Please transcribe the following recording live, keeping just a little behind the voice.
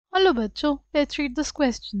Hello bachcho, let's read this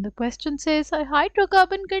question. The question says a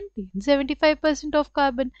hydrocarbon contains 75% of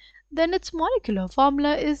carbon, then its molecular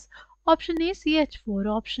formula is option A CH4,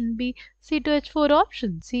 option B C2H4,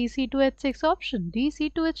 option C C2H6, option D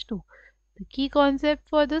C2H2. The key concept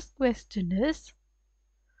for this question is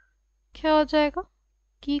क्या हो जाएगा?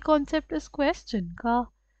 Key concept इस question का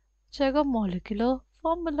हो जाएगा molecular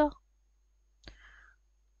formula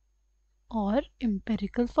और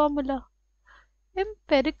empirical formula.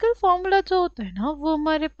 Empirical formula जो होता है ना वो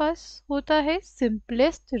हमारे पास होता है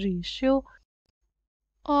simplest ratio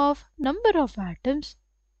of number of atoms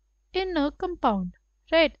in a compound.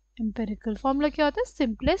 Right, empirical formula क्या होता है?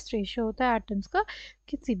 सिंपलेस्ट रेशियो होता है एटम्स का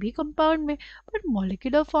किसी भी कंपाउंड में. बट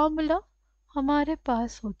मॉलिक्यूलर फॉर्मूला हमारे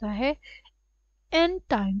पास होता है n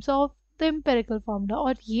times of the empirical formula.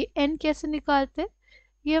 और ये n कैसे निकालते हैं?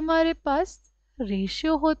 ये हमारे पास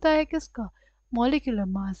रेशियो होता है किसका? मॉलिक्यूलर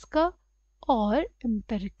मास का और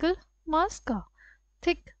एम्पेरिकल मास का.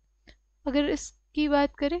 ठीक, अगर इसकी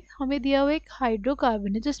बात करें, हमें दिया हुआ एक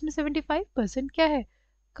हाइड्रोकार्बन है जिसमें 75% क्या है?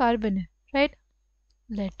 कार्बन है. Right,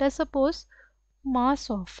 let us suppose mass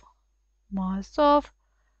of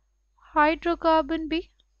hydrocarbon B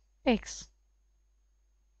x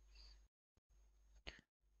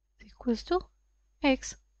equals to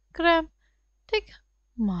x ग्राम. ठीक,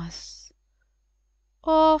 मास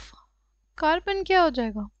ऑफ कार्बन क्या हो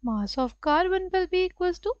जाएगा? Mass of carbon will be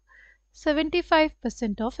equals to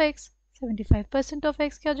 75% of x. 75% of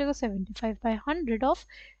x क्या हो जाएगा? 75 बाई 100 ऑफ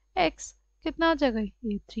x. कितना आ जाएगा?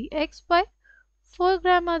 ये 3x बाई 4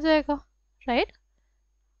 ग्राम आ जाएगा. राइट,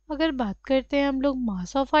 अगर बात करते हैं हम लोग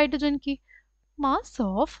मास ऑफ हाइड्रोजन की, mass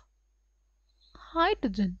of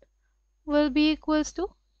hydrogen will be equals to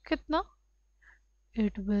कितना?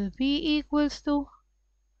 It will be equals to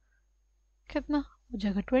कितना हो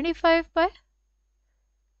जाएगा? 25 बाई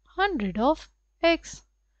 100 ऑफ x.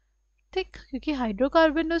 ठीक, क्योंकि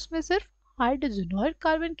हाइड्रोकार्बन उसमें सिर्फ हाइड्रोजन और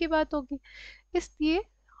कार्बन की बात होगी, इसलिए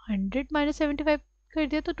 100 माइनस 75 कर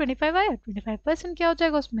दिया तो 25 आया. 25% क्या हो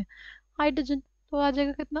जाएगा उसमें? हाइड्रोजन. तो आ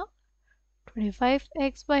जाएगा कितना?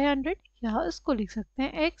 25x बाई 100, या इसको लिख सकते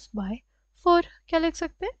हैं x बाय 4. क्या लिख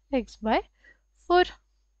सकते हैं? x bye 4.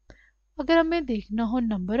 अगर हमें देखना हो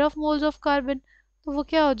number of moles of carbon तो वो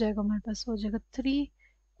क्या हो जाएगा? हमारे पास हो जाएगा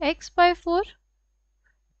 3x बाय 4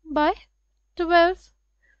 बाय 12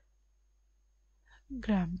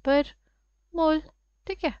 ग्राम पर मोल.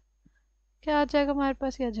 ठीक है, क्या आ जाएगा हमारे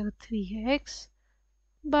पास? ये आ जाएगा 3x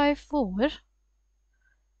बाय 4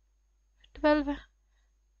 12 है.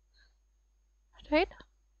 राइट,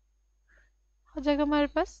 हो जाएगा हमारे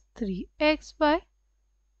पास 3x बाय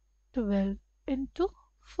 12 इंटू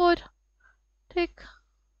 4. ठीक,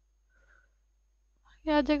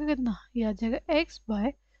 ये आ जाएगा कितना? ये आ जाएगा x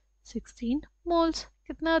बाय 16 मोल्स.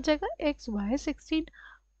 कितना आ जाएगा? x bye 16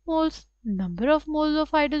 moles. Number of moles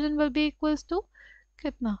of hydrogen will be equals to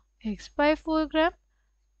कितना? x बाय 4 ग्राम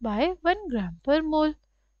बाय 1 ग्राम पर मोल.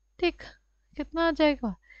 ठीक, कितना आ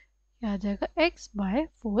जाएगा? ये आ जाएगा x bye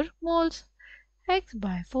 4 moles. x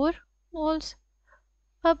bye 4 moles.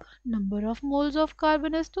 अब number of moles of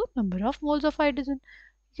carbon is to number of moles of hydrogen.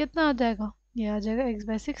 कितना आ जाएगा? ये आ जाएगा x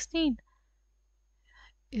bye 16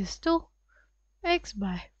 is to x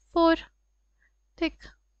bye 4. ठीक,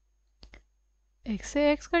 x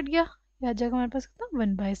से x कट गया, ये आ जाएगा हमारे पास कितना?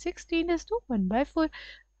 1 bye 16 is to 1 bye 4.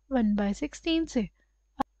 1 bye 16 से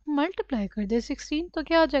मल्टीप्लाई कर दे 16 तो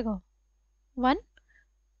क्या आ जाएगा? 1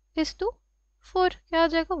 इज टू 4. क्या आ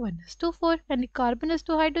जाएगा? 1 इज टू 4. यानी कार्बन इज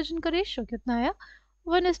टू हाइड्रोजन का रेशियो कितना आया?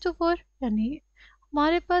 1 इज टू 4. यानी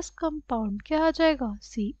हमारे पास कंपाउंड क्या आ जाएगा?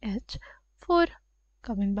 CH4.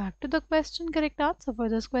 Coming back to the question, correct answer for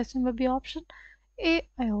this question will be option A.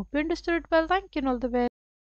 I hope you understood it well. Thank you and all the best.